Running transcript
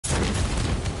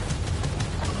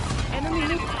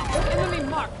Enemy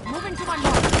mark. Moving to my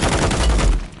mark.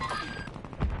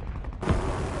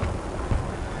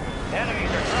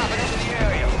 Enemies are dropping into the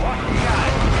area. Watch the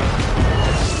skies.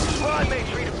 Squad mates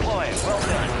redeploying. Well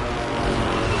done.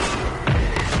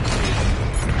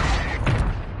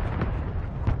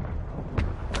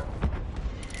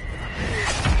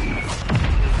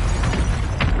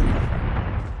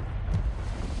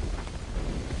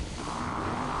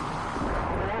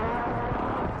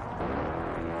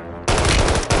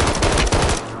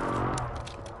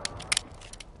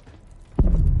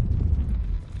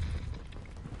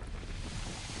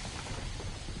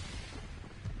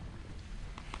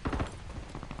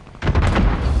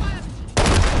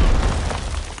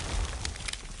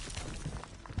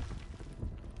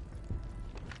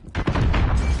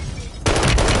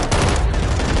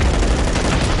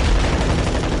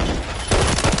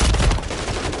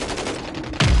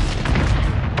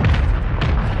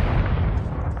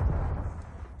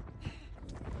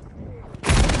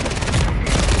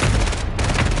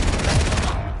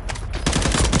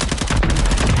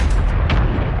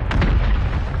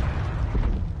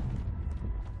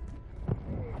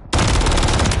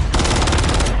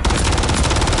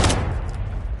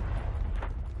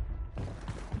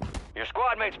 Your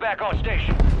squad mate's back on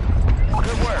station.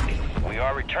 Good work. We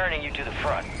are returning you to the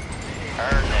front.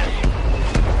 Earn this.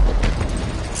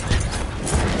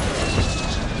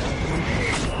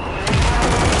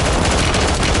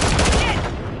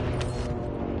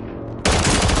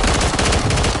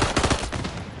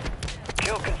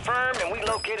 Kill confirmed, and we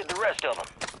located the rest of them.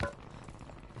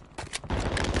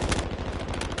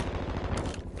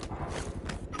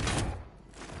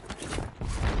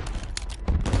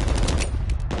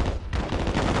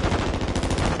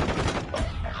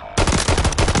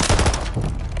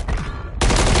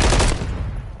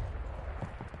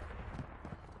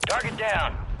 Target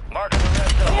down. Marking the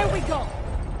rest of them. Here we go.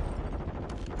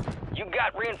 You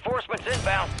got reinforcements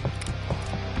inbound.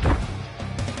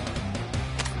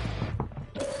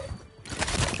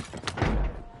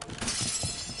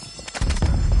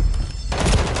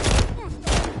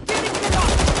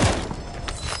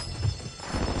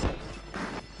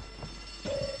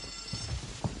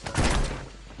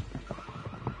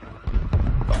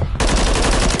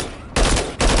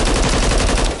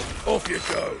 Off you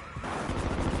go.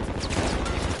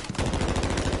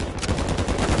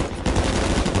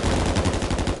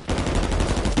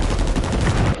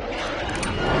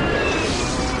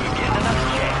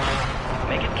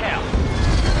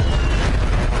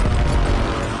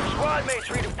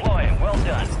 Redeploying. Well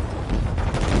done.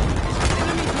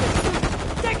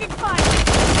 Taking fire.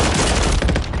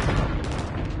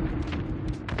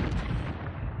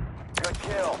 Good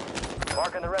kill.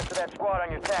 Marking the rest of that squad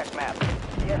on your tac map.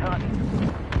 Get hunting.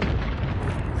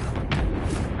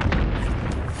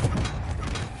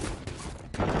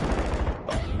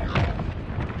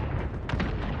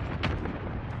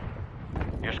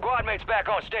 Your squad mate's back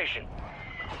on station.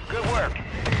 Good work.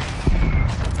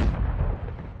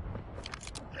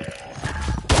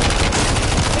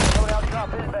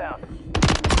 Drop inbound.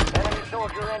 Enemy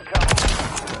soldier incoming.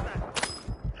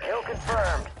 Kill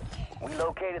confirmed. We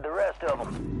located the rest of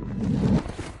them.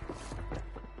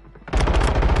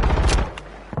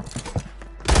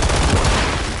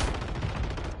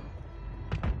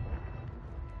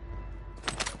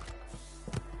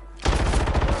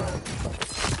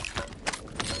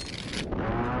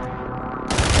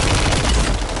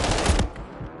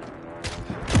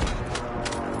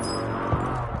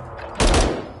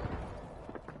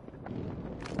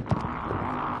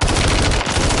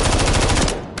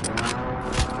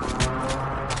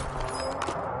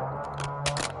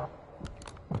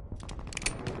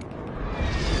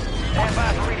 Stand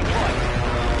by for redeployment.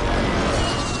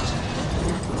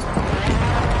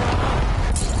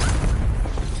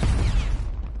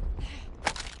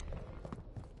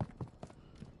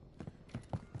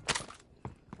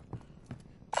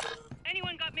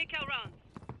 Anyone got make-out rounds?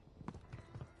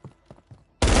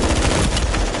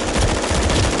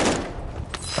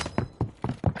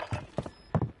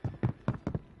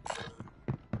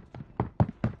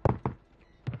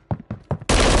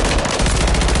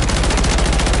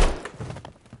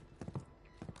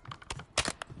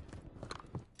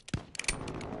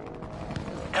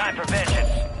 Time for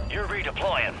vengeance. You're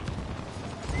redeploying.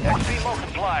 XP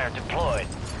multiplier deployed.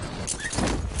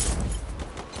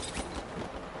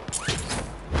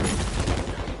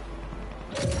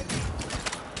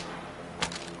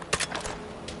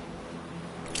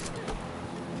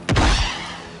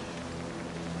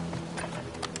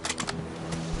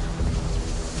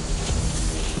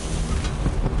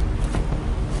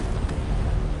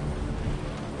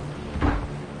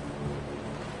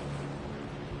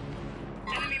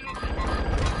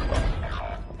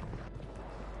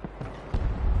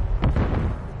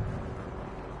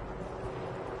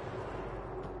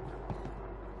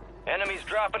 Enemies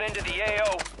dropping into the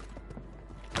AO.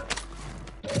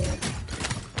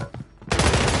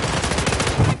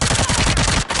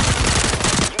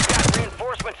 You've got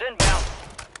reinforcements inbound.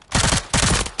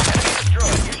 Enemy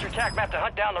destroyed. Use your tac map to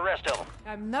hunt down the rest of them.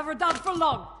 I'm never down for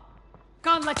long.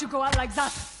 Can't let you go out like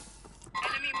that.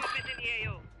 Enemy movement in the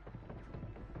AO.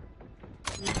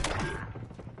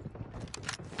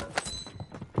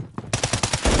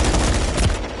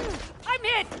 I'm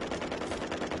hit!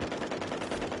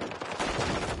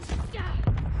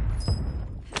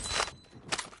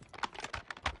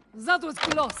 That was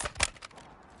close.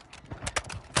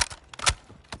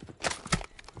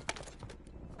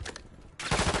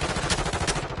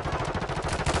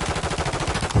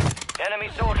 Enemy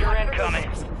soldier incoming.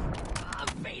 I'm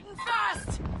fading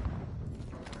fast!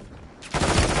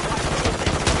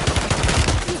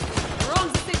 We're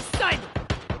on the same side!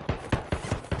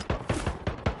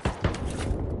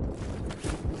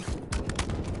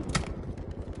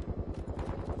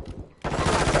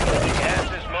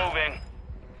 Gas is moving.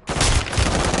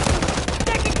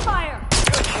 Taking fire!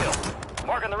 Good kill.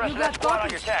 Marking the rest You of that got squad on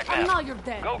copies, your tac and now map. you're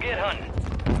dead. Go get hunting.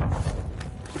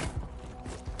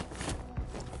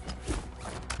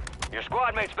 Your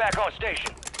squad mate's back on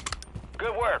station.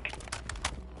 Good work.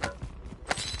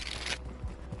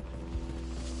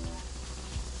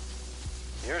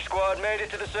 Your squad made it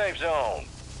to the safe zone.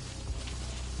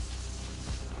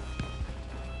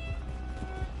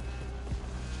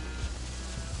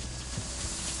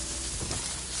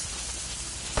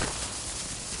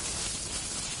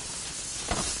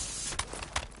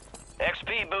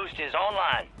 XP boost is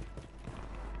online.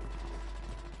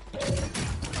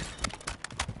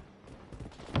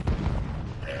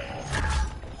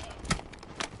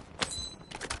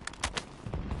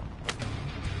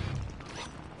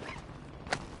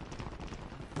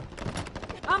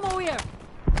 Ammo here!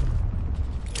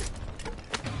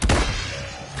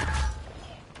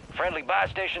 Friendly buy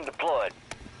station deployed.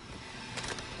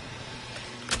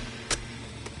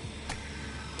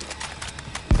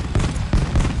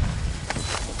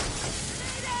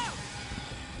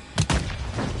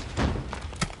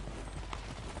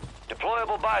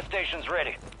 Deployable buy stations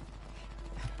ready.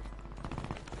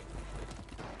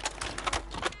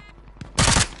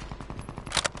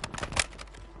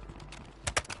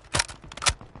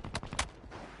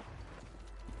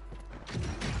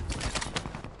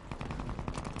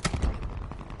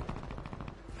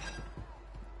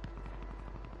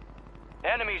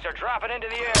 Enemies are dropping into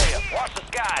the area. Watch the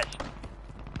skies.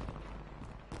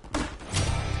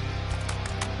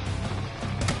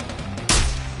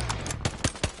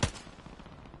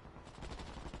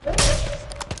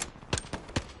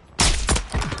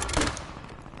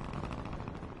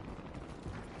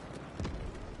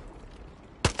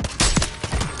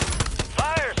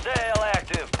 Fire sale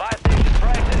active. Buy station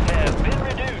prices have been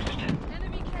reduced.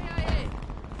 Enemy KIA!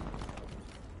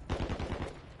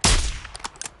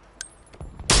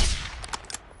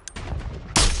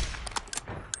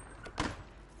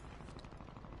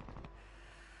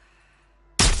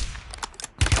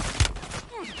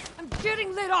 I'm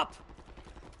getting lit up!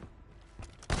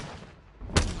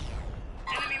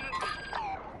 Enemy movement.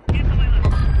 Get to my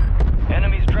left.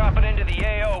 Enemies dropping into the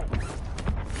AO.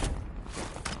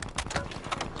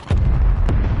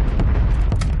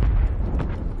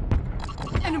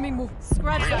 Enemy move.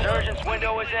 Scratch that. Resurgence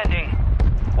window is ending.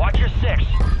 Watch your six.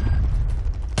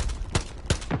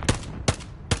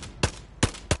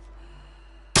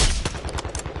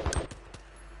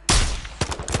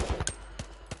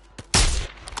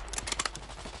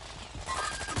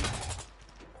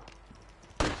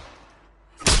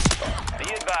 Be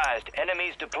advised,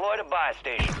 enemies deployed a buy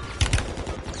station.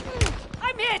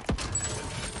 I'm hit!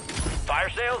 Fire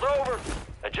sale's over.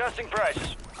 Adjusting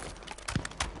prices.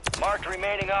 Marked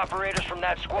remaining operators from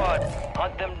that squad.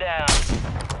 Hunt them down.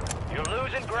 You're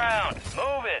losing ground.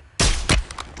 Move it.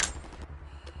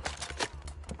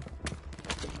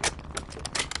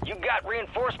 You got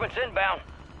reinforcements inbound.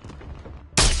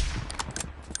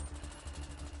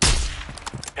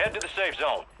 Head to the safe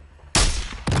zone.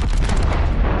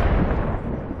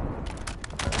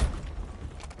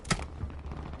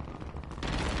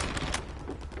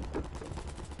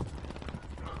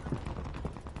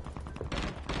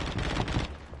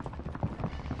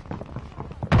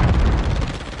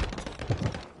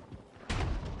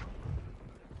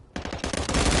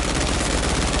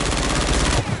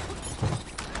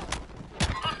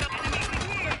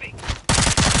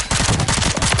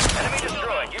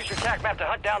 Attack map to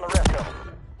hunt down the rest of them.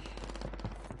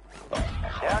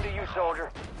 Down to you,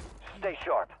 soldier. Stay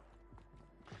sharp.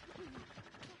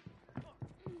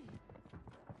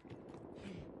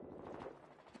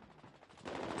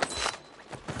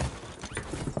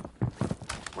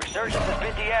 Resurgence has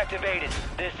been deactivated.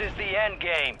 This is the end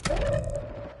game.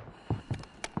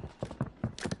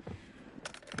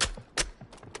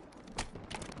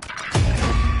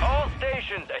 All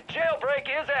stations, a jailbreak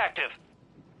is active.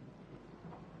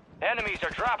 Enemies are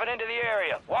dropping into the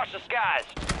area. Watch the skies.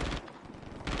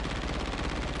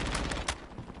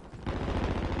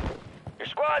 Your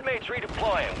squad mates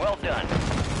redeploying. Well done.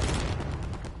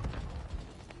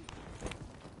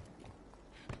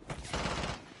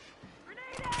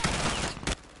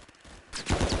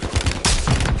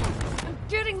 I'm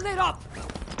getting lit up!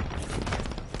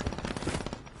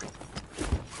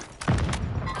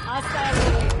 Hostile.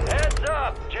 Heads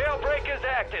up! Jailbreak is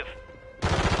active.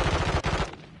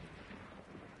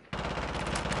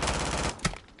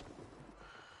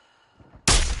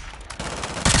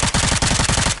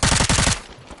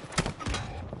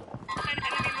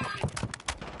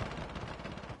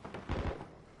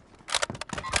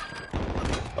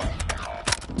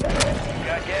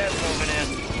 Got gas moving in.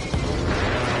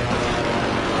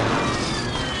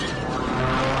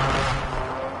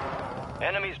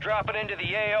 Enemies dropping into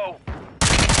the AO.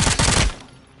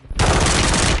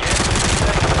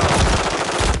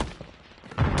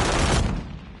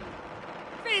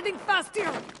 Fading fast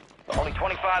here! Only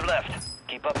 25 left.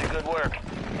 Keep up the good work.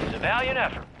 It's a valiant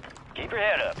effort. Keep your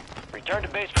head up. Return to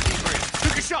base for debrief.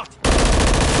 Took a shot!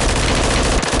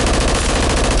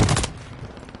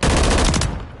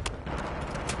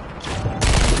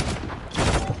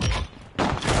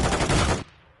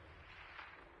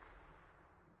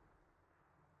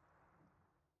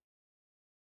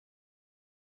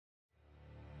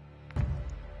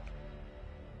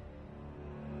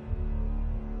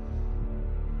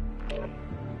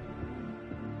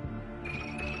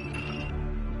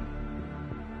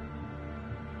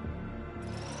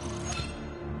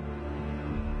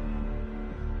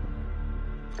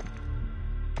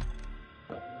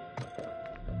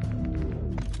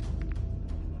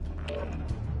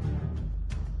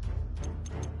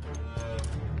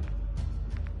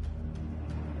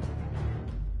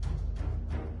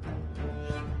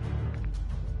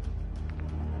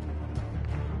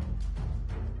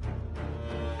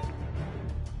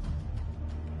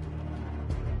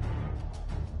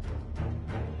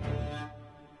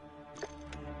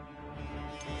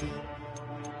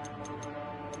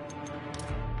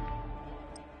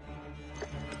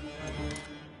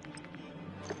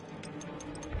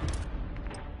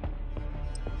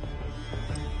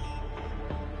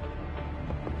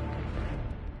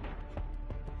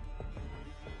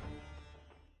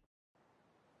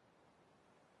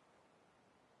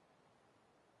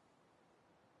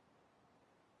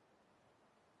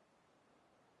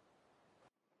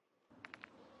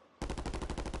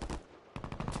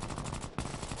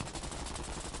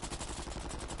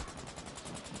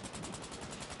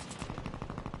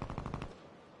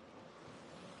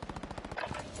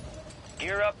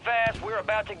 Gear up fast. We're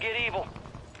about to get evil.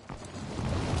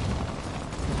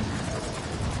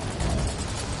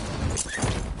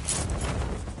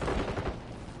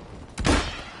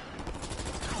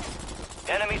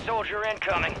 Enemy soldier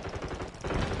incoming.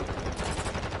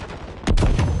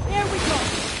 There we go!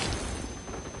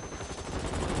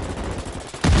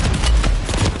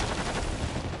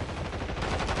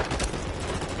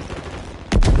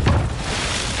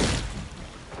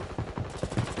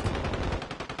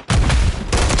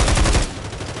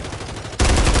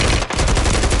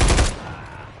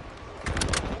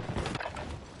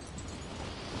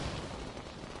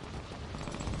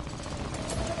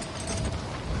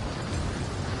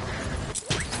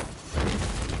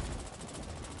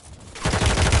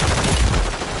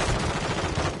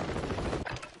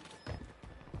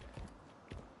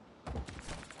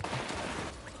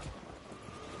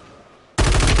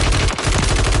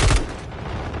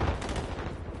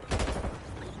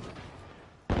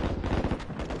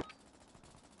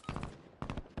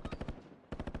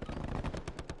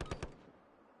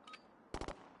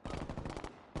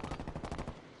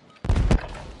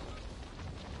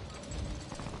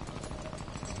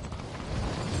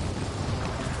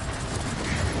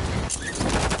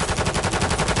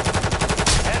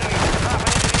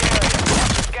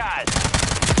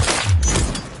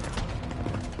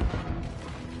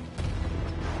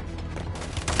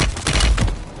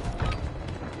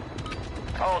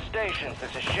 All stations,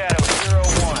 this is Shadow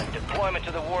 01. Deployment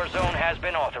to the war zone has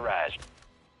been authorized.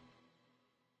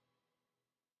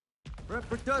 Prep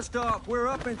for dust off. We're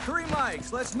up in 3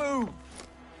 mics. Let's move.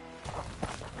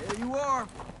 There you are.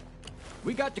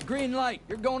 We got the green light.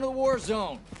 You're going to the war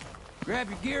zone. Grab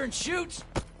your gear and shoot.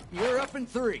 You're up in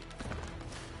 3.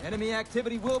 Enemy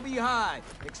activity will be high.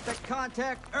 Expect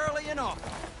contact early and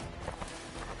often.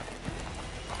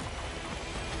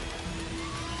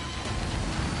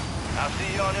 I'll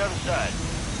see you on the other side.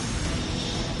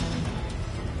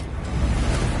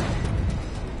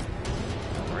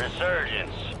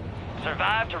 Resurgence.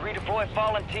 Survive to redeploy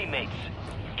fallen teammates.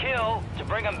 Kill to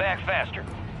bring them back faster.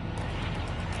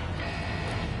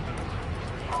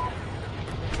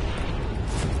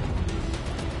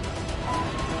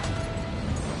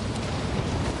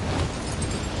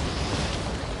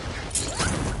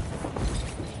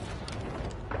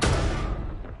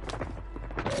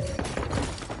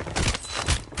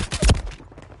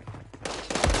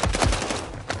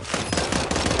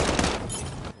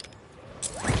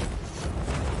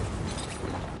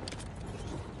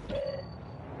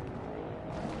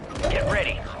 Get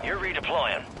ready. You're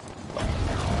redeploying.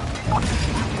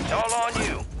 It's all on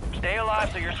you. Stay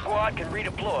alive so your squad can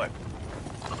redeploy.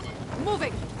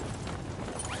 Moving!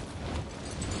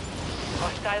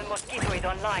 Hostile mosquito is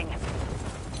online.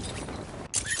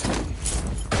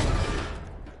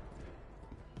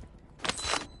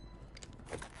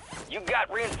 You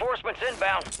got reinforcements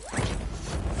inbound.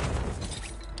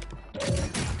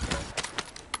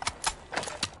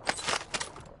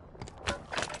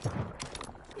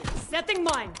 Setting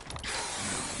mine!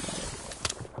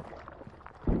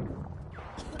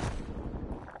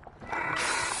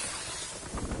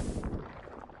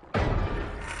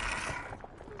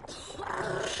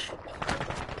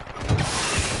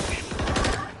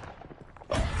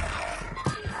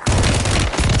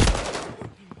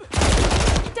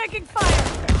 Taking fire!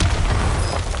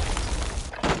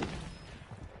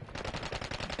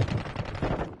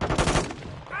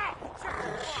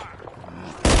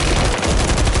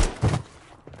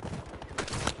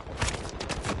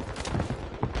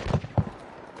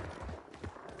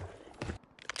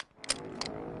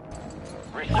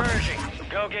 Resurging.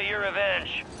 Go get your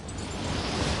revenge.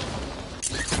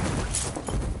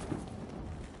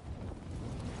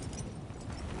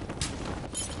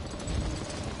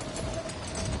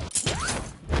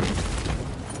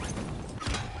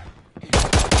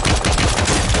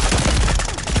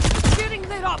 Getting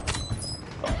lit up!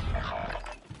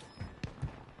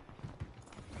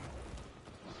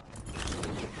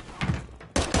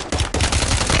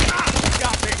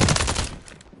 Got me!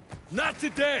 Not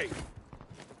today!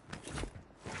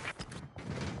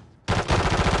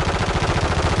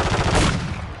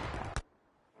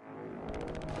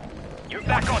 You're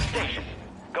back on station.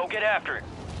 Go get after it.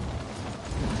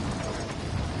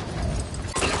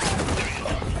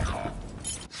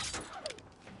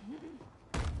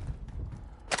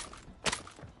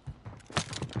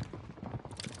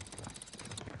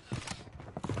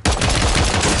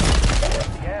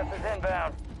 Gas is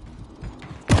inbound.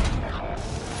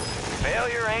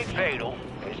 Failure ain't fatal.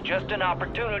 It's just an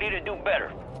opportunity to do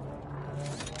better.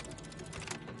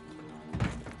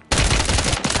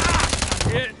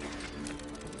 Hit!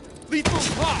 Lethal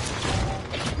pop!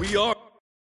 We are...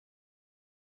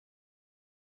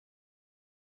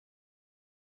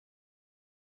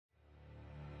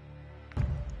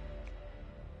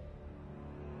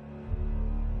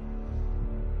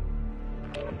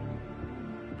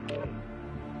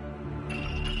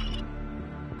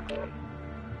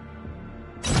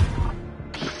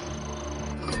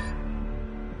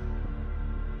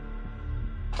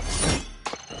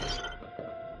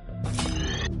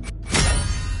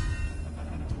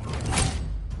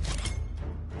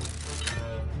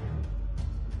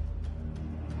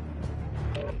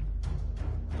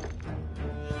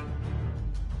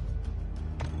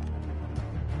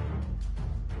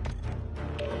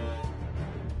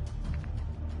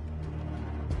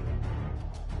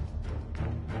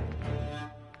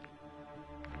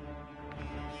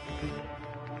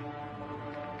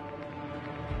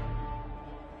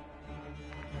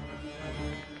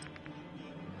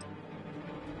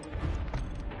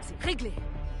 C'est réglé!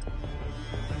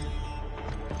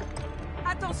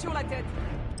 Attention la tête!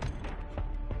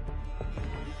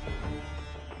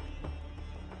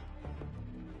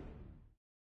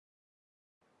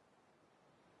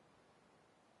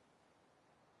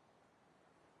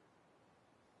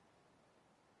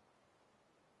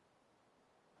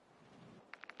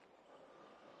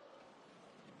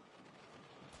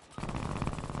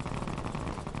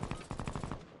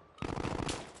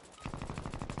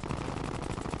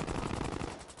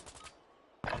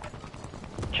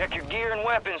 Check your gear and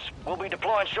weapons. We'll be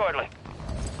deploying shortly.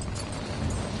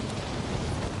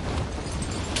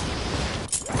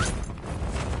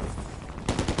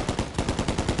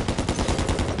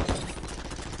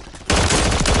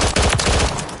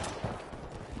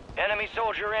 Enemy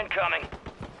soldier incoming.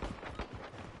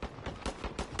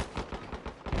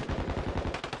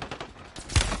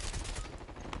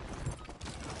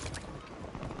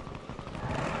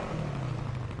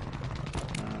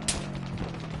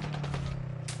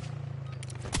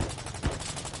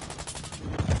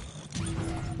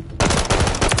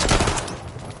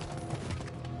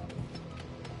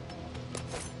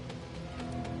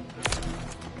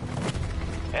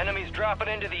 dropping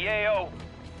into the AO.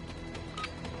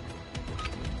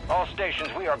 All stations,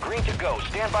 we are green to go.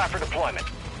 Stand by for deployment.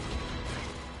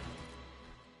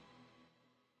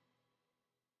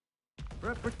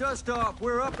 Prep for dust off.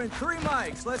 We're up in 3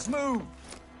 mics. Let's move.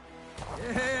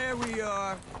 There we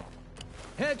are.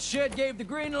 Head shed gave the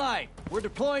green light. We're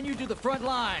deploying you to the front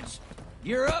lines.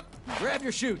 Gear up. Grab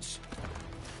your chutes.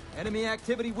 Enemy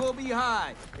activity will be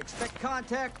high. Expect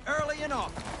contact early and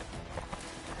often.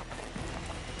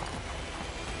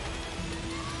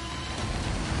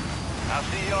 I'll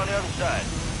see you on the other side.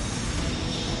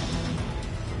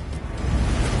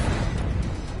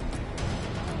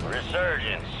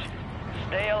 Resurgence.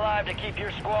 Stay alive to keep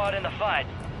your squad in the fight.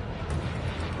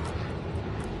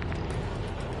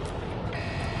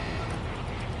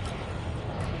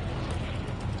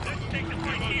 Let's take the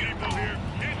fight here.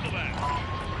 Cancel that.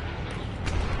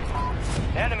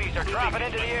 Enemies are dropping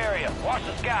into the area. Watch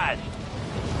the skies.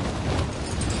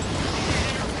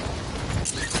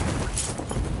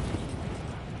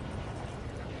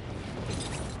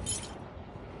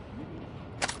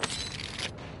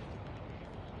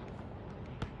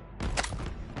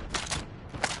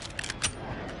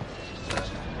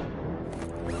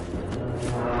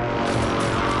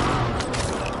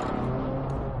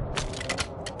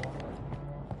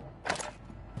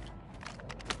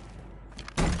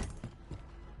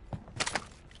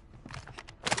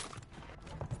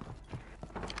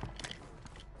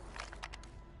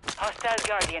 Hostile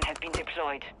Guardian has been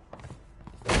deployed.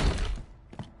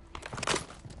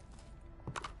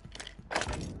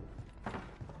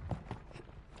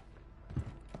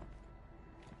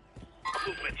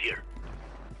 Movement here.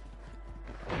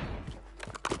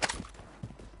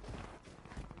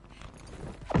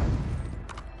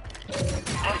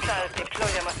 Hostiles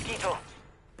deployed a mosquito.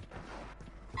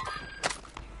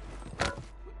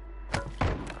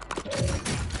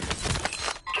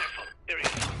 Careful. Area.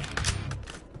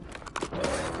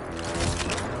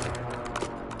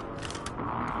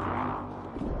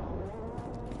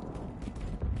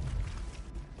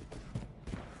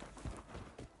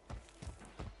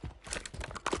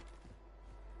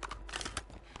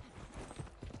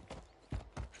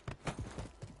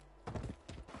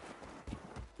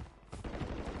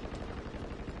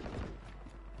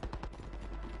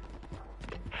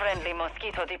 Friendly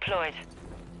mosquito deployed.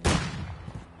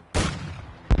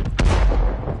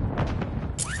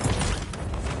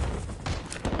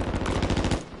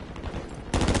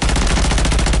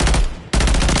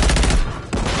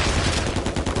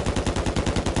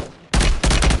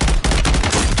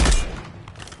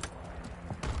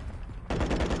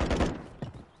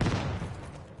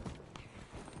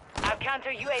 Our counter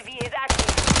UAV is active.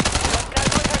 Hostile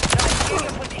mortar strike near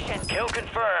your position. Kill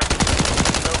confirmed.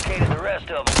 Located the rest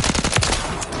of them.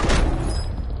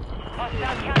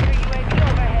 Hostile counter UAV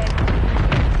overhead.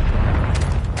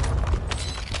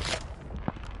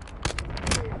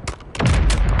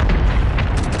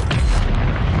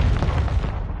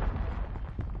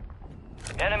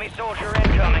 Enemy soldier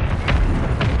incoming.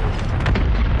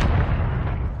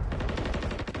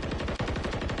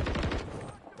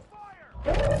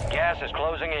 Gas is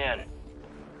closing in.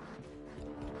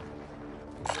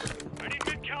 I need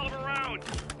mid-caliber rounds.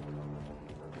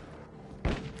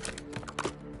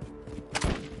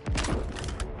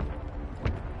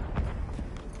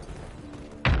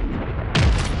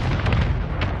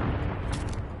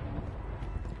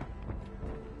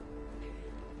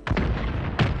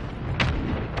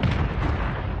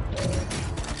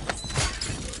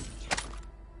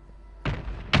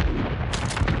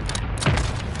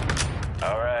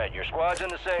 All right, your squad's in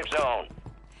the safe zone.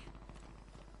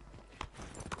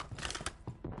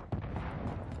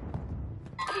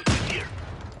 Movement here.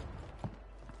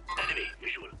 Enemy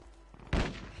visual.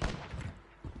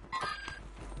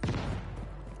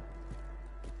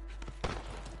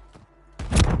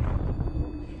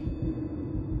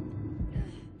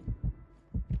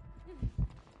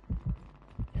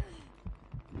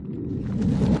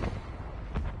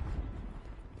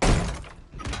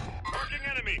 Marking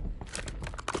enemy.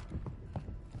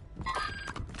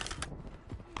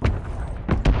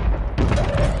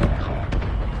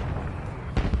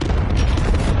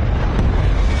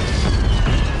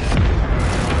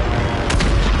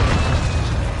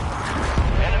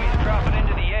 Enemies dropping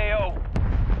into the AO.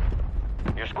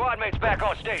 Your squad mate's back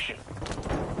on station.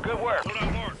 Good work. Load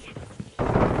out march.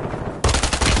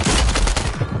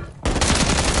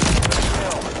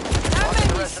 Mark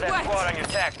the rest of that squad on your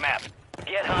tac map.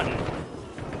 Get hunting.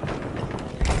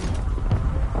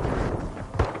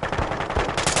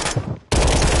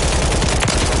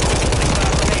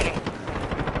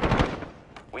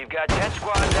 We've got 10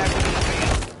 squads active in the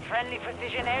field. Friendly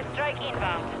precision airstrike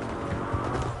inbound.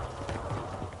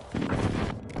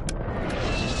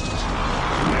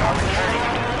 We are returning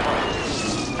you to the front.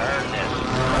 Earn this.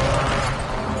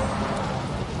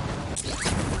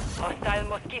 Hostile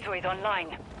Mosquito is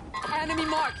online. Enemy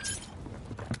marked.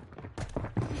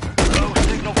 Low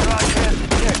signal broadcast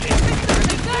detected.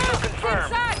 Signal confirmed.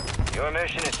 Inside! Your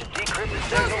mission is to decrypt the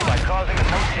signal by causing the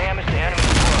most damage to enemy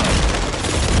squad.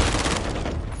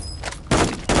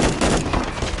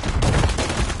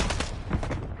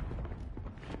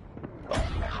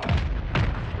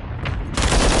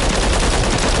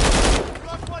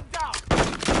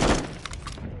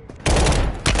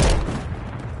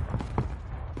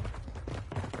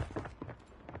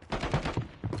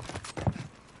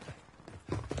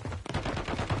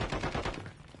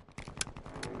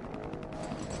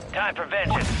 Time for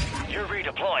vengeance. You're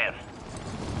redeploying.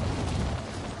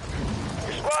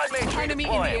 Your squad mates Enemy in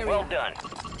the redeploying. area. Well done.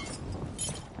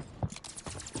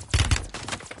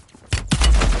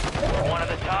 We're one of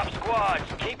the top squads.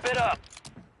 Keep it up.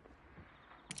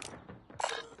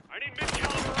 I need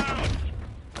mid-caliber rounds.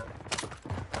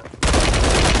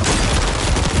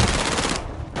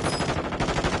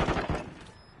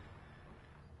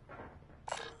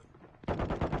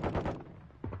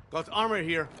 Got armor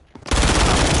here.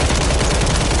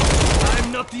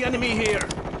 I'm not the enemy here.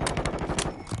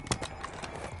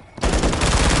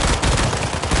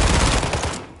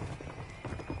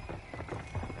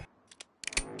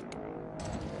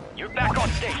 You're back on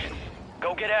station.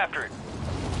 Go get after it.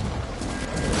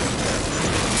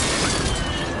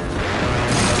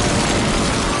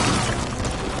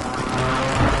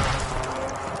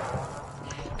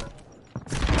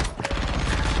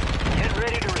 Get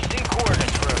ready to receive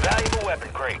coordinates for a valuable weapon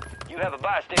crate. You have a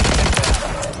buy station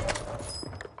inbound.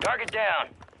 Target down.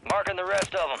 Marking the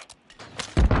rest of them.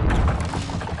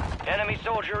 Enemy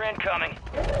soldier incoming.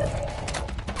 You're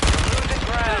losing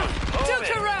ground. Move Tilt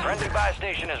it. around. Friendly buy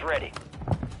station is ready.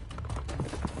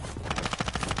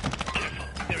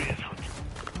 There he is, Hunt.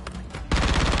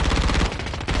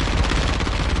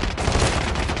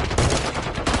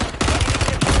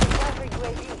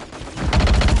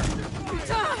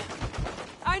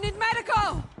 I need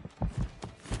medical!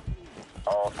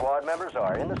 All squad members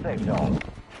are in the safe zone.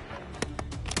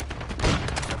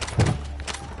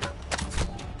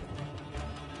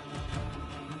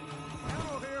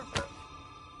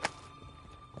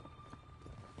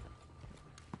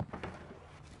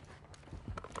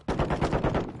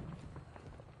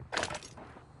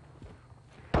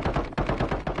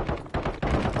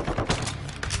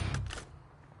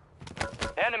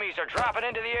 Enemies are dropping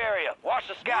into the area. Watch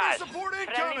the skies. Support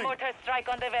Friendly incoming! mortar strike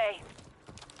on the way.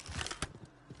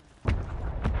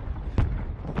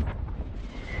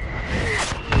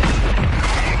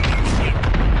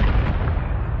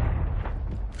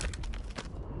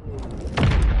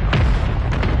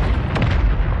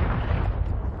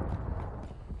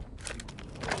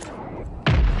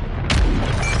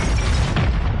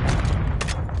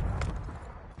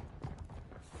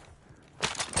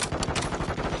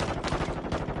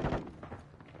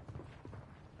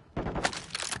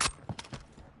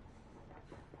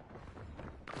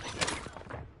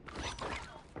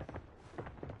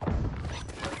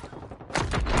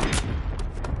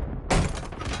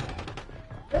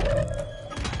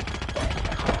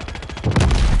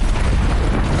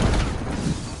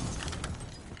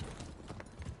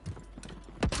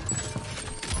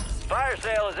 Fire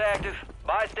sale is active.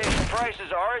 Buy station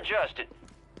prices are adjusted.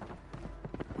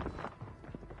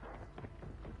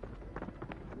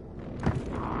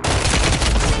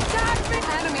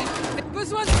 Enemy!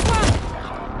 Besoin de soins!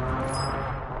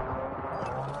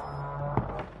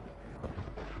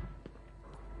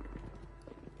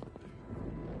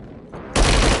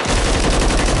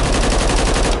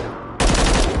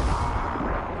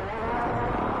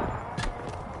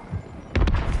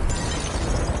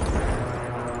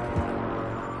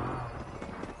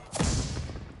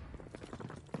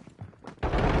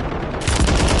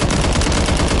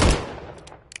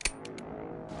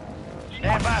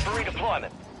 Stand by for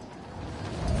redeployment.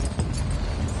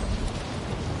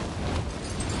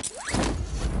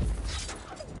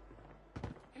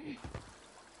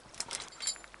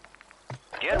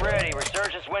 Get ready.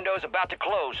 Resurgence window is about to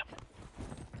close.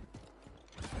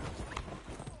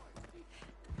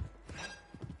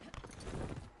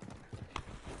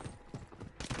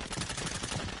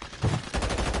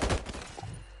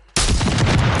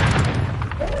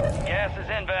 Gas is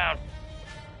inbound.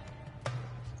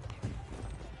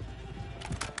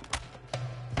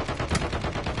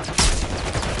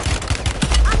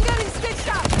 I'm getting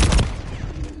stitched up!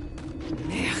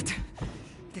 Merde.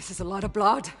 This is a lot of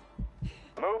blood.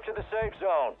 Move to the safe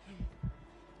zone.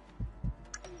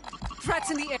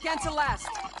 Threats in the air. Cancel last.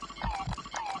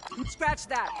 Scratch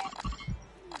that.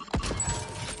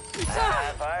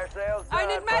 Fire sales I done.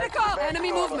 need medical! Prices back Enemy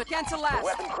to normal. movement. Cancel The last.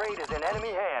 weapon crate is in enemy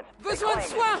hands. They Besoin de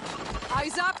claimed it. soins.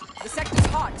 Eyes up. The sector's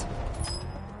hot.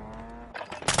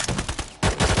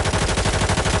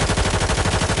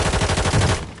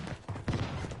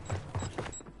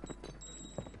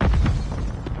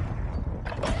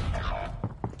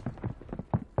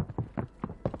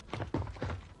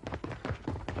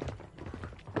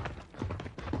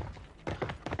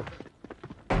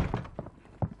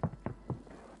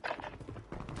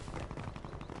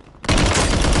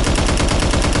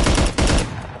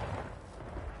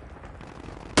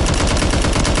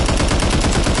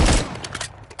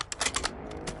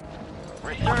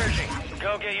 Resurging.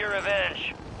 Go get your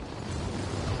revenge.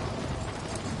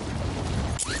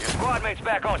 Your squad mate's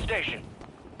back on station.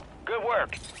 Good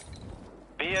work.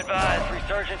 Be advised,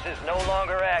 Resurgence is no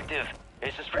longer active.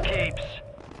 This is for keeps.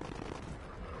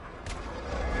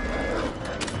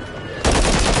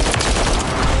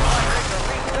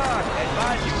 Restock.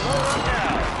 Advise you load up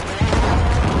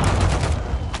now.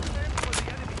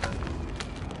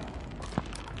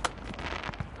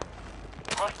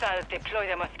 Hostiles deploy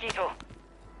the Mosquito.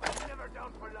 Never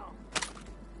down for long.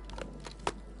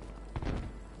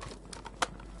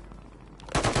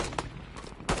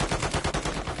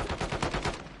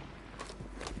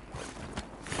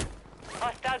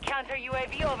 Hostile counter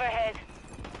UAV overhead.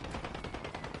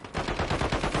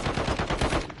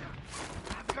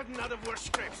 I've gotten out of worse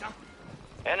scrapes, huh?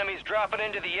 Enemies dropping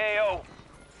into the AO.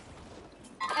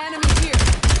 Enemy here.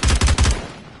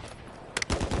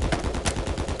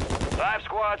 5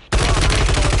 squads still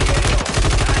operational in the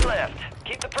AO. 9 left.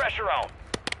 Keep the pressure on.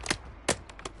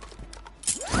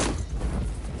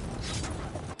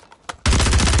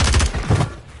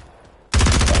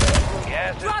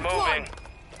 Gas is Drop moving. one.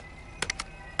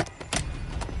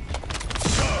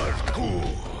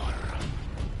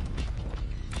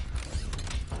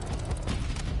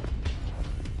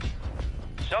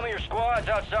 Some of your squads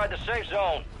outside the safe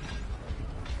zone.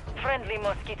 Friendly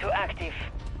Mosquito active.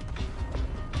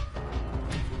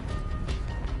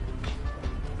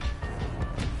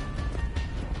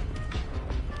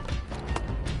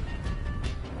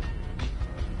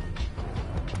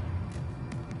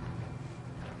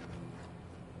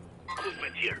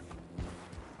 Movement here.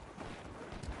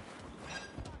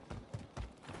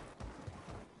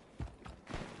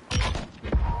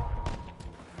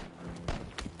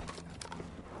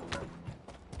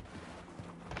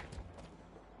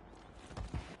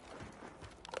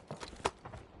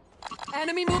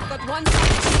 Enemy move, but one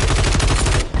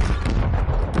side.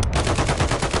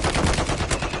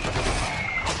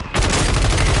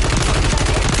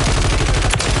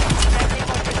 Friendly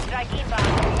mortar strike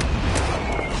inbound.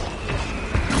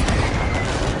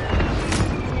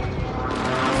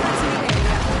 Threats in the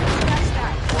area. Scratch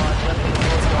that.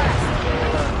 Cancel last.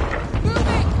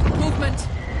 Moving. Movement.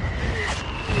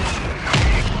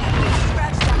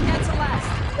 Scratch that. Cancel last.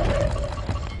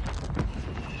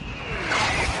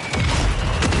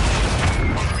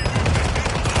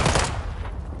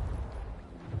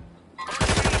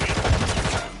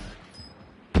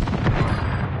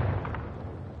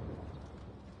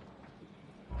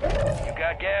 You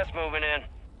got gas moving in.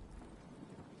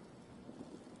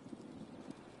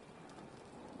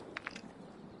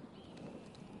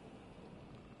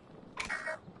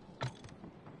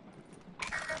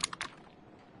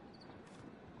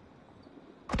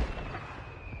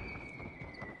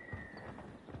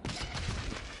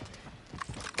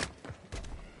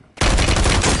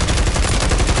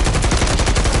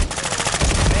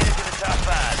 Made it to the top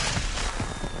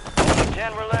 5. Only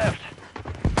 10 were left.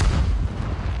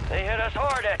 They hit us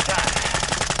hard that time.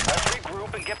 Let's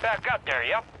regroup and get back up there,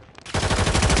 yep.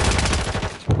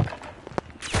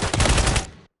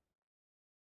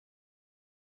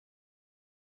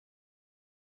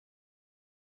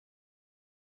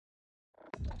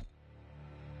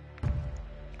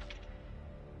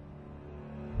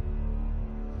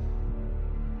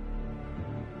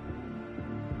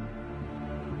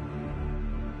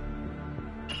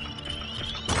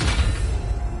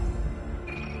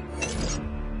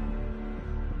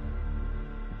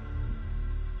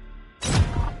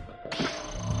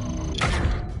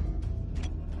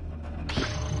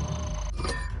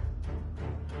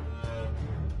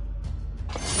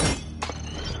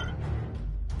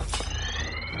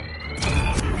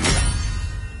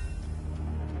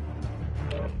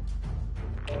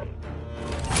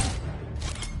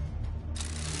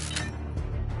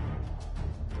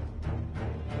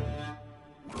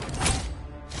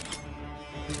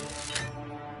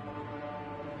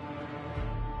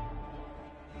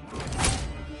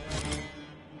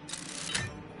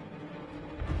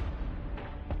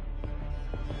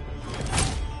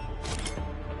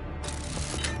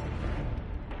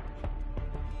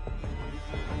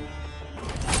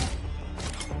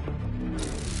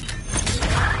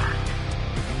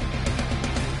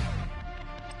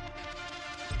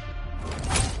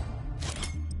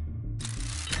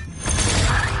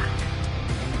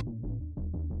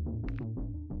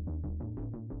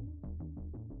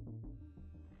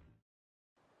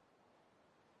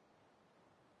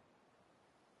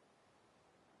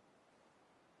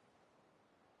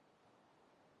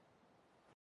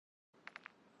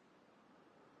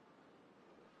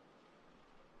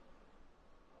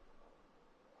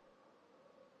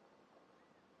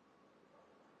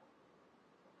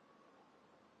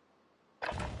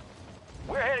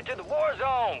 We're headed to the war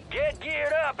zone. Get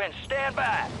geared up and stand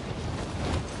by.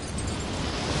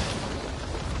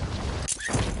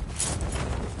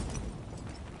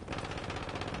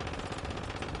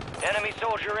 Enemy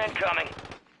soldier incoming.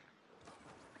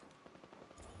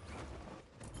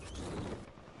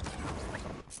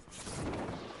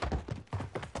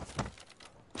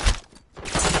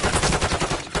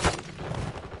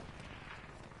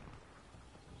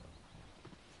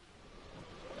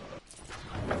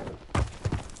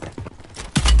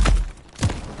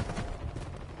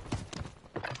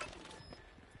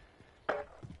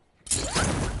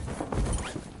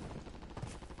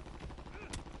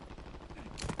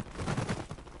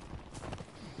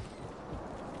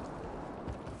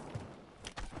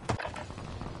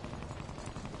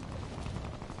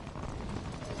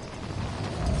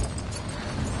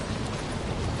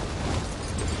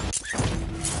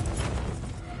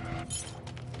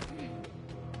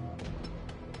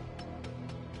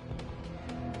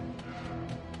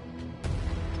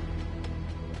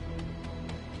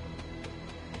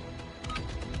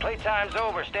 Playtime's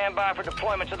over. Stand by for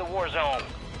deployment to the war zone.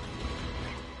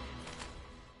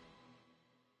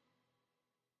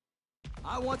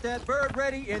 I want that bird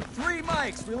ready in 3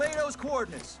 mics. Relay those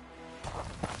coordinates.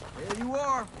 There you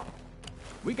are.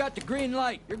 We got the green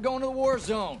light. You're going to the war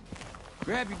zone.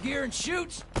 Grab your gear and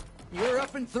shoot. You're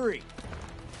up in 3.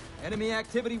 Enemy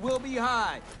activity will be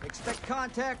high. Expect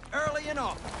contact early and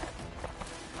often.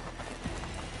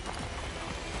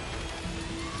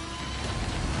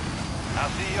 I'll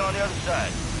see you on the other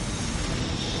side.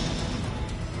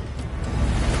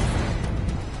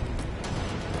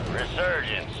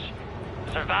 Resurgence.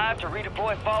 Survive to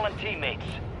redeploy fallen teammates.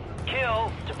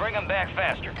 Kill to bring them back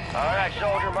faster. All right,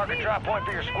 soldier, mark a drop point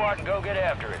for your squad and go get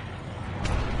after it.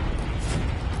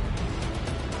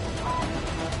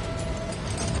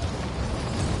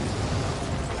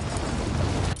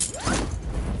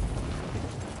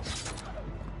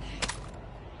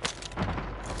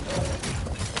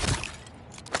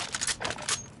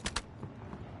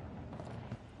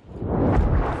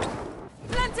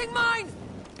 Planting mine!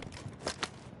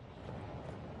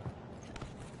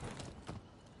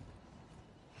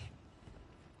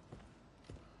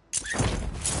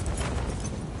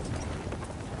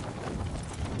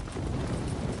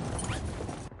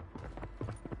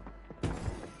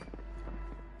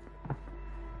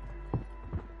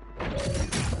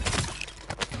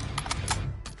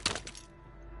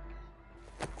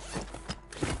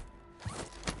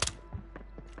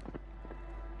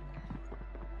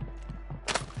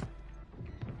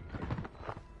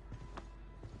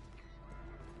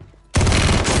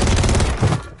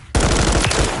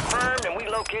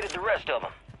 Located the rest of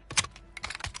them.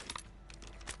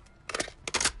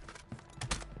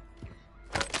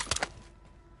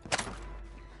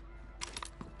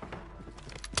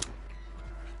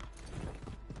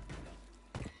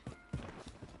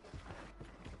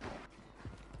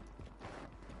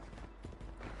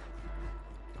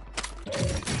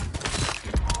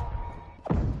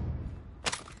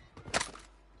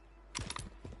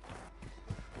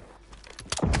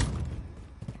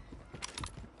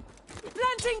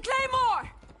 Planting Claymore!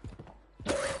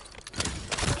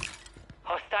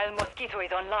 Hostile Mosquito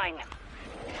is online.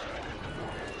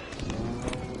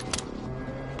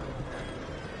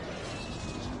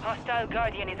 Hostile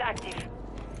Guardian is active.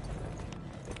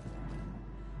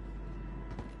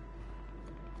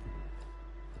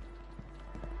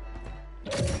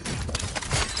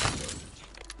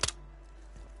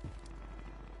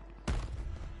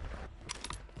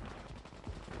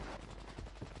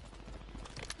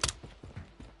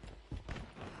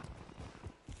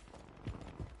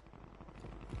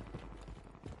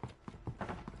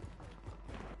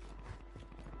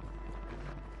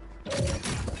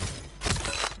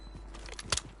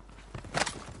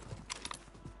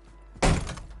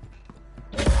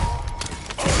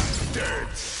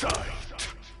 Dead sight.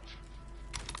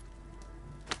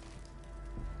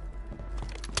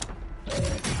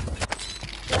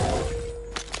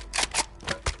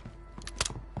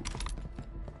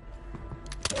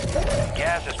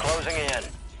 Gas is closing in.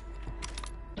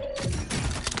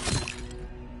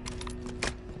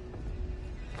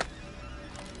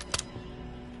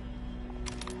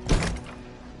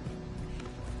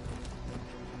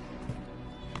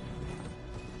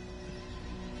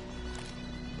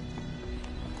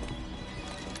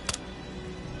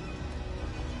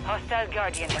 Hostile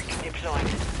Guardian has been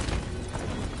deployed.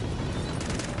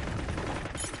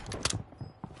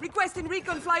 Requesting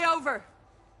recon flyover.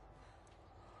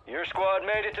 Your squad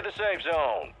made it to the safe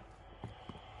zone.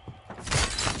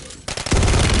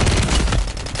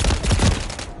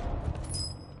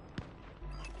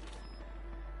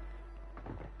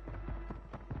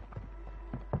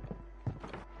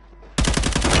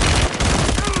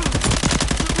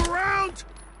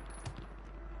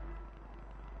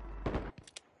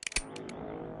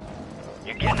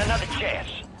 chance.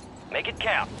 Make it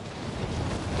count.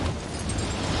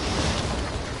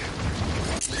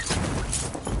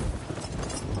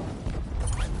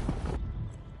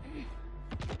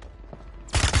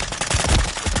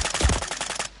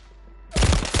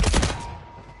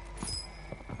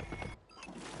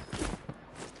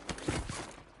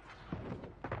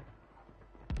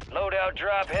 Loadout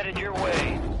drop headed your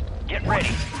way. Get ready.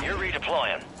 You're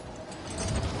redeploying.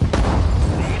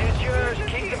 Lead is yours.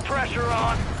 Keep the pressure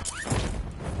on.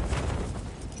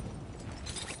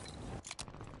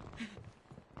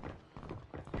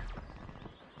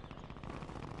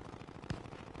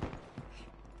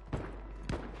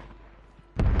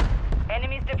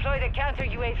 Enemies deploy the counter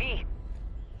UAV.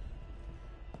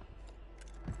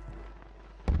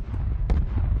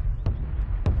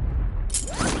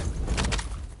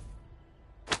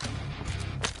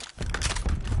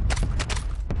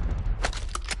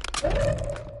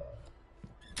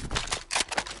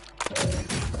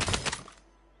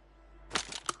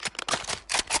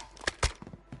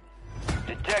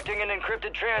 Detecting an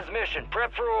encrypted transmission.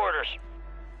 Prep for orders.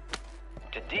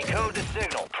 To decode the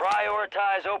signal,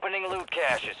 prioritize opening loot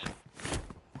caches.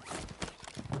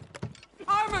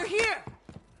 Armor here!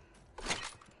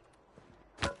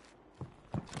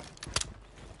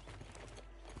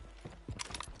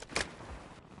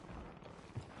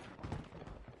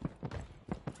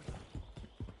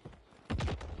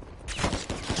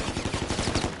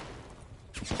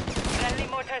 Friendly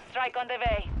mortar strike on the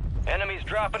way. Enemies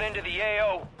dropping into the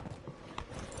AO.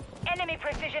 Enemy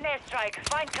precision airstrike.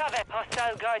 Find cover.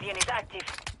 Hostile Guardian is active.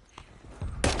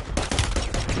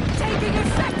 Taking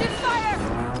effective fire!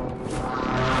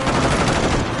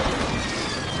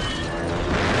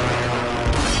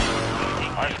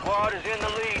 Our squad is in the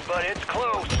lead, but it's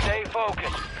close. Stay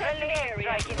focused. Friendly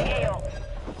airstrike in the AO.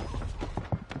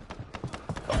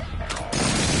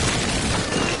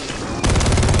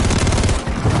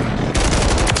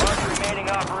 Mark the remaining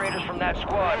operators from that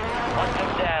squad. Hunt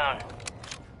them down.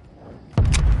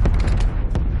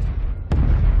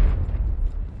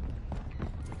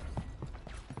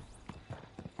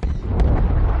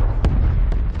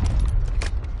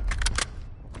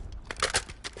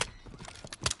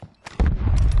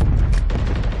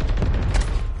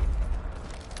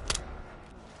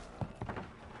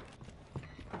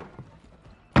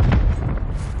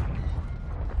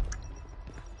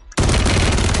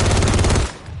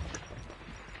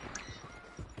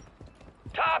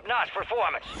 Top-notch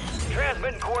performance.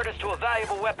 Transmitting coordinates to a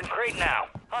valuable weapon crate now.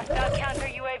 Hostile counter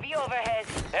UAV overhead.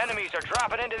 Enemies are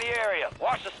dropping into the area.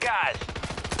 Watch the skies.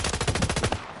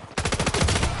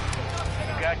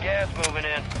 You got gas moving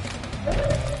in.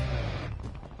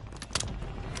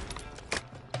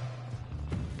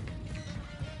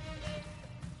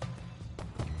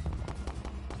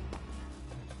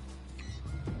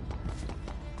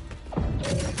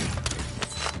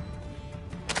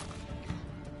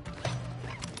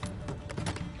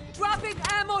 Dropping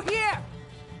ammo here!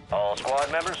 All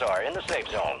squad members are in the safe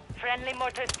zone. Friendly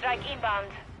mortar strike inbound.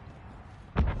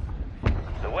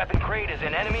 The weapon crate is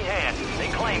in enemy hands. They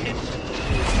claimed it.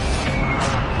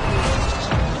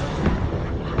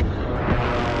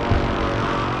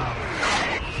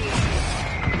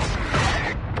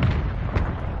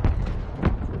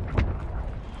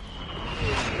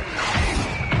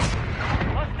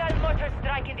 Hostile mortar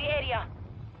strike in the area.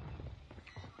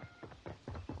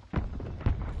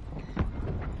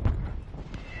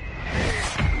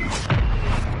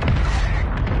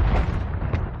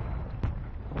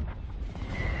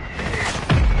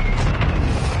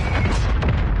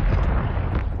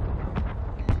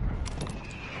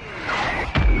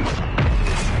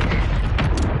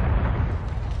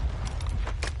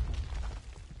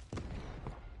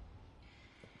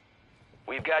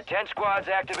 We've got 10 squads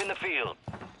active in the field.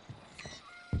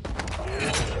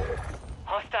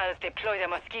 Hostiles deploy the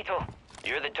Mosquito.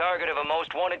 You're the target of a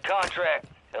most wanted contract.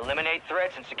 Eliminate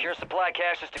threats and secure supply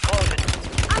caches to close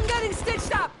it. I'm getting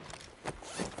stitched up!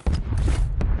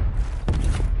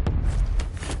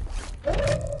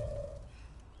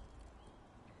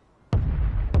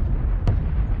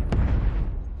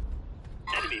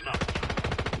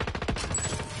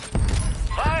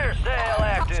 Fire sale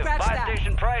active. Scratch Buy that.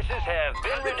 station prices have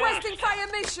been Requesting reduced. fire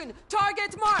mission!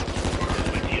 Target marked!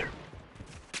 Here.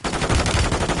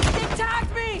 They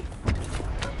tagged me!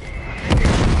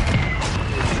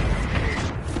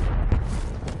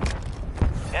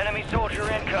 Enemy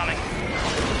soldier incoming.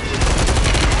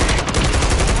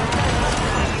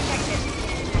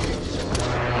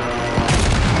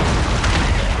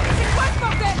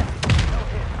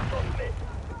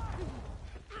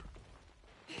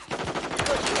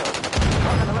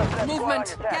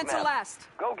 Movement. Cancel last.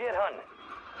 Go get hunting.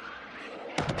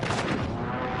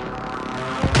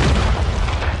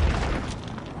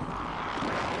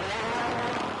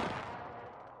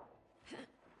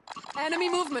 Enemy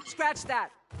movement. Scratch that.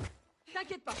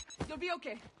 T'inquiète pas. You'll be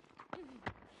okay.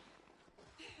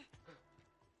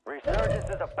 Resurgence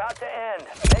is about to end.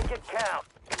 Make it count.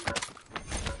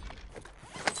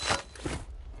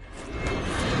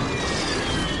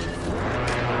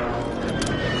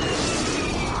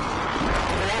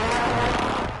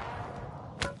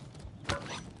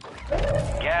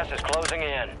 Gas is closing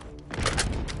in.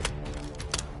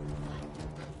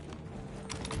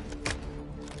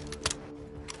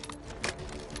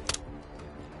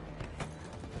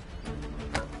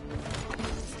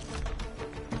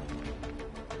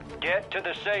 Get to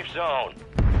the safe zone.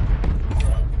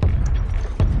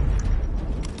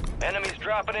 Enemies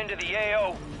dropping into the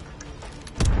AO.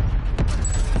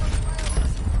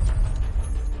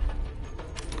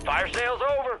 Fire sale's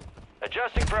over.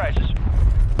 Adjusting prices.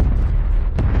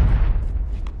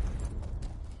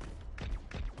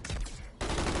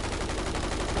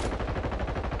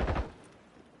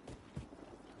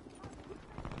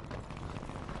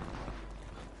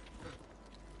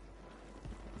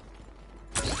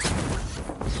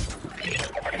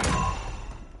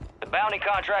 Bounty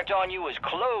contract on you is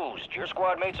closed. Your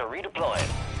squad mates are redeploying.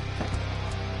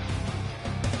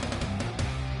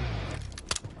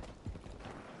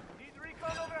 Need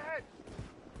recon overhead.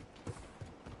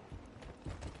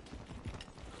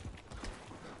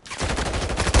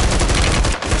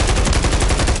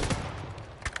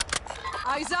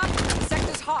 Eyes up.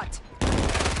 Sector's hot.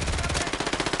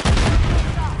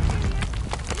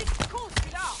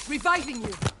 Reviving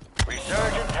you.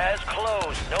 Resurgence has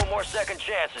closed. No more second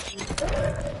chances.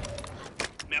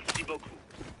 Merci beaucoup.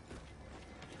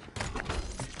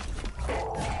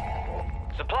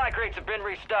 Supply crates have been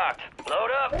restocked.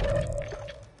 Load up.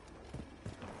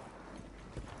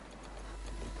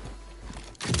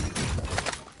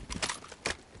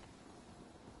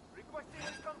 Requesting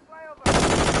recon flyover.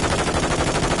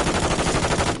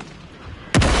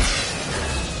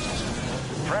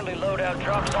 Friendly loadout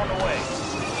drops on the way.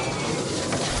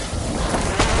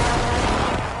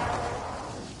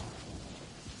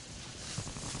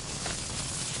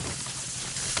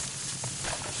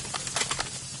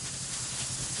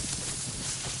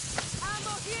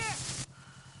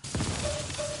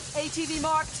 ATV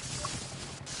marked.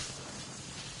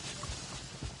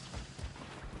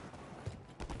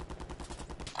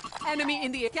 Enemy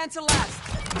in the air. Cancel last.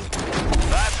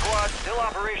 5 squads still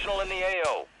operational in the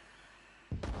AO.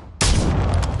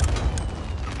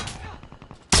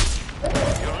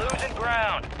 You're losing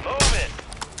ground. Move it.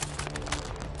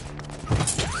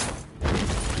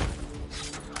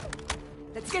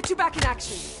 Let's get you back in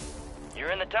action.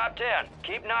 You're in the top 10.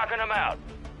 Keep knocking them out.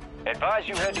 Advise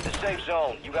you head to the safe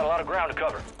zone. You got a lot of ground to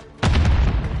cover.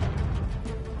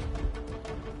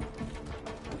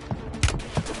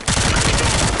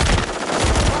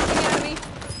 Marking enemy.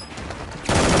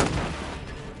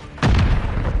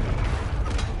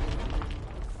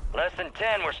 Less than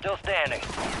 10, we're still standing.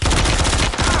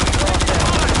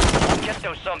 I'll get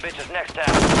those sumbitches next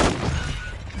time.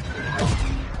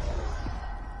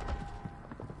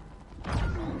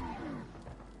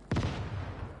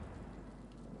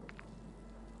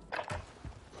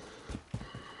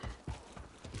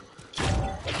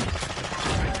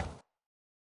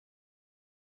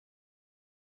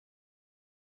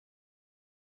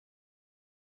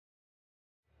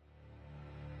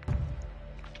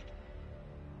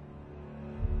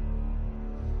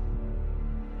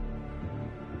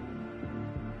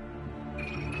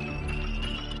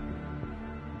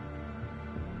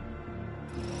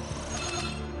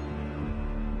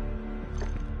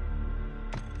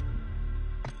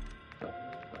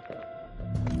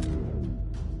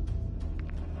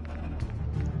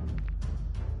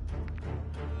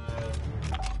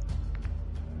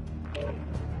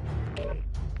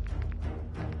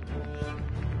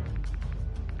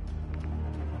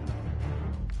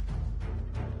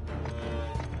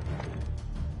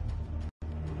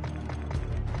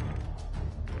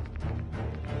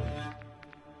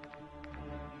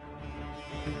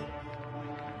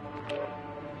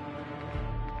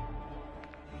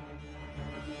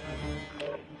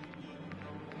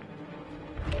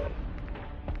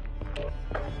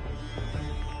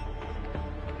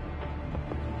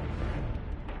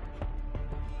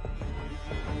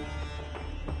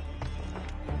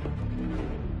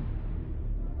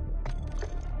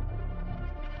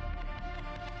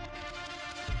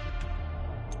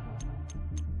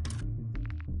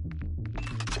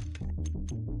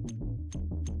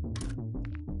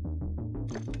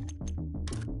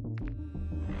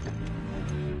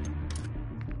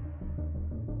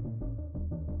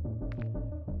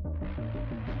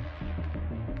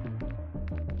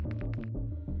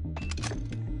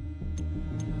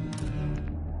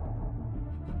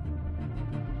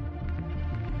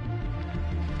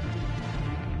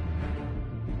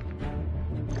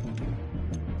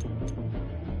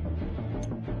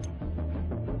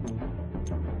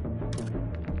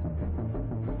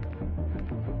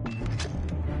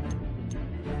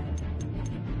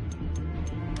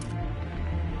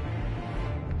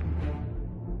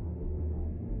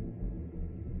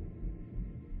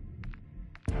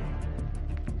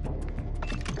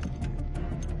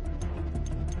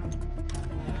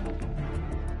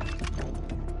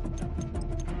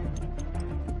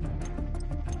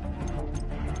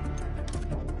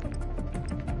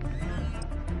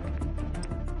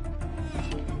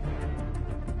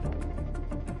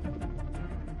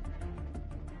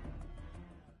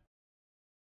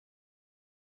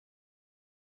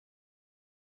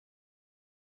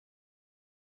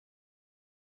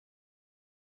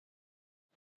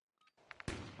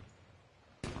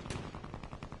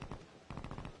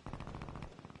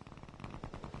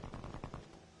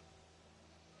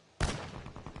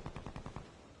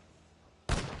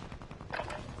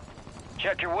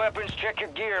 Check your weapons, check your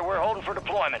gear. We're holding for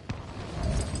deployment.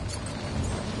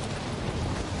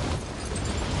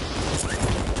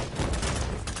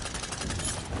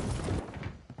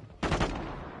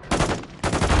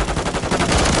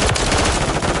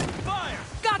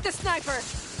 Got the sniper!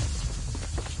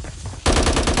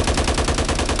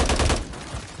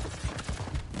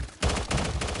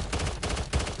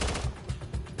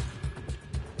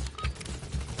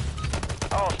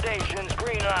 All stations,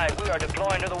 green light. We are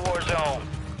deploying to the war zone.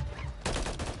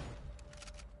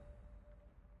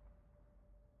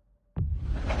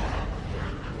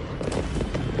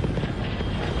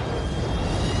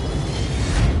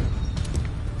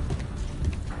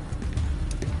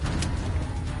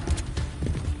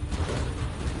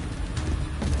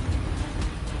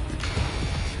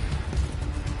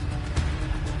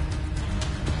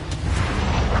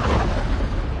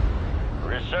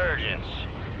 Resurgence.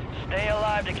 Stay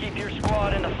alive to keep your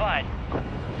squad in the fight.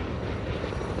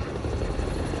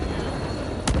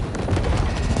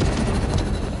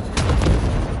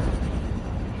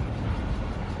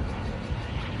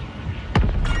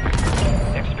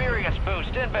 Experience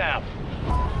boost inbound.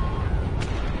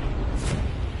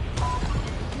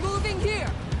 Moving here!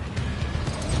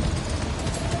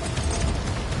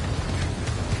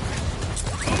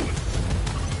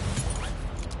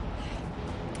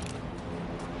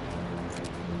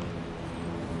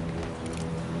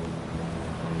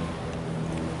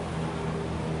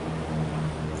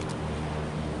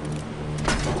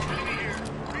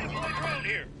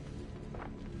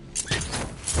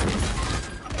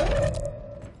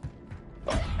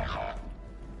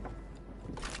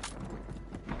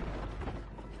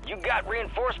 You got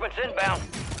reinforcements inbound.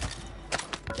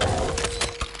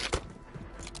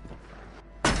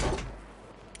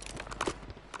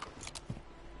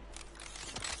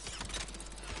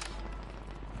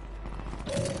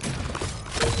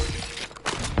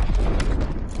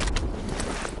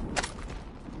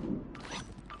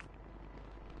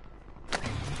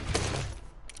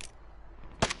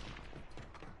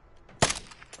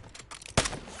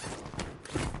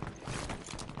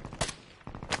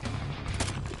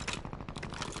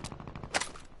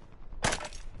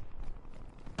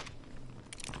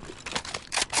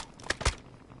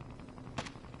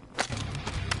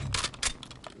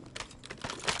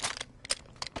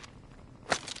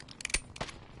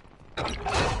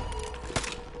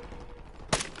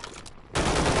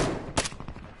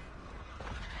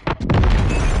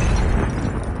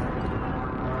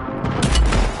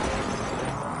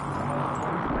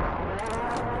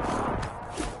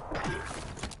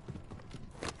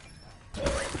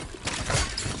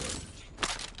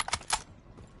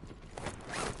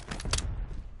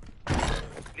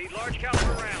 Need large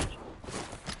caliber rounds.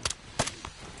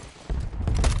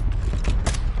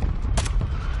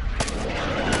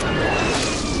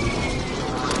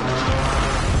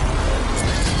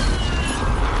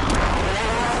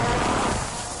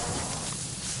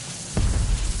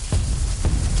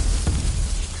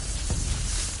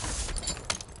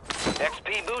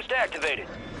 XP boost activated.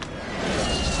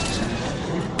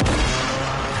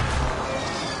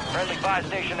 Friendly buy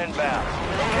station inbound.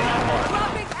 Location marked.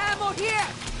 Dropping ammo here!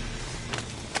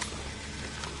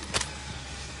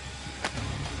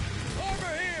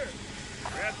 Armor here!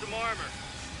 Grab some armor.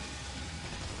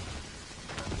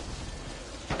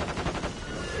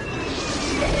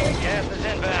 Gas is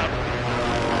inbound.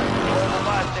 Mobile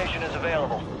buy station is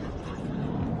available.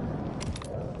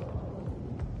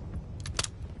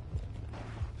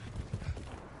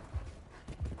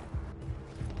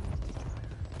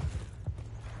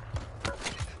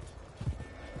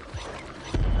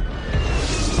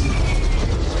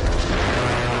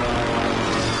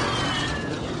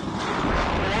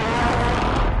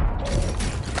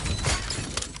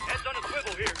 Heads on a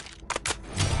swivel here.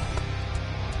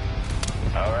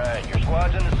 All right, your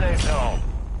squad's in the safe zone.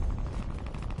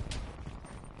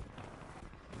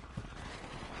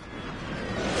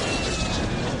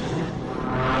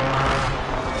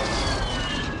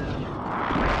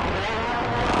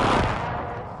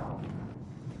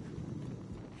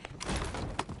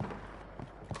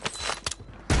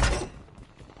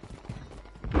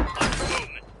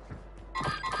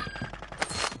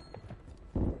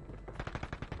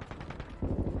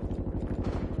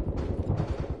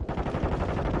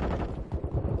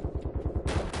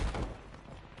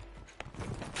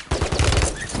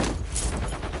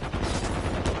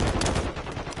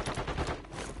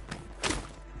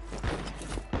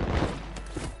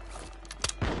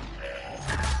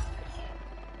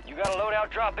 You got a loadout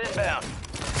drop inbound.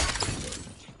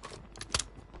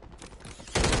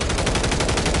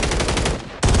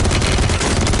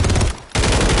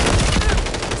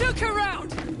 Took her out!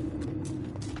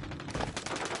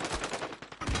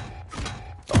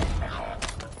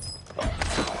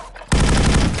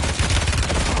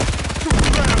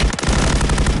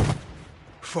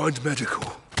 find medical.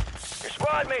 Your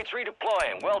squad mates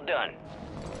redeploying. Well done.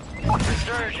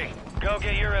 Resurging. Go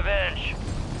get your revenge.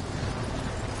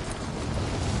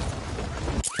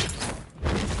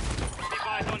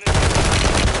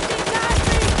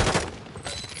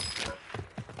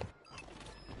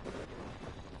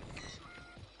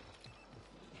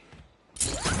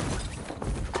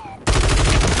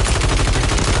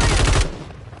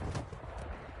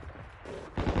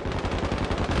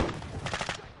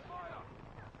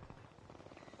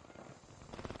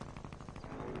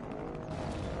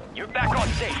 You're back on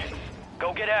station.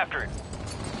 Go get after it.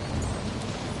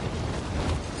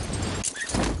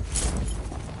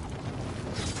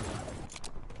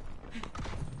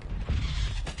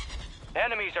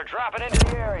 Enemies are dropping into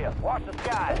the area. Watch the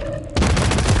skies.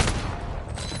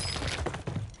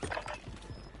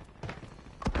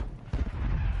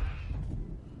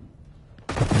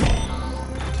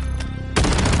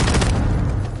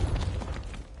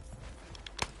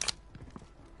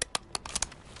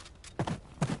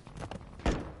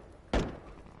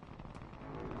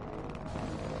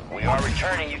 We are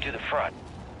returning you to the front.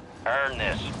 Earn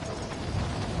this.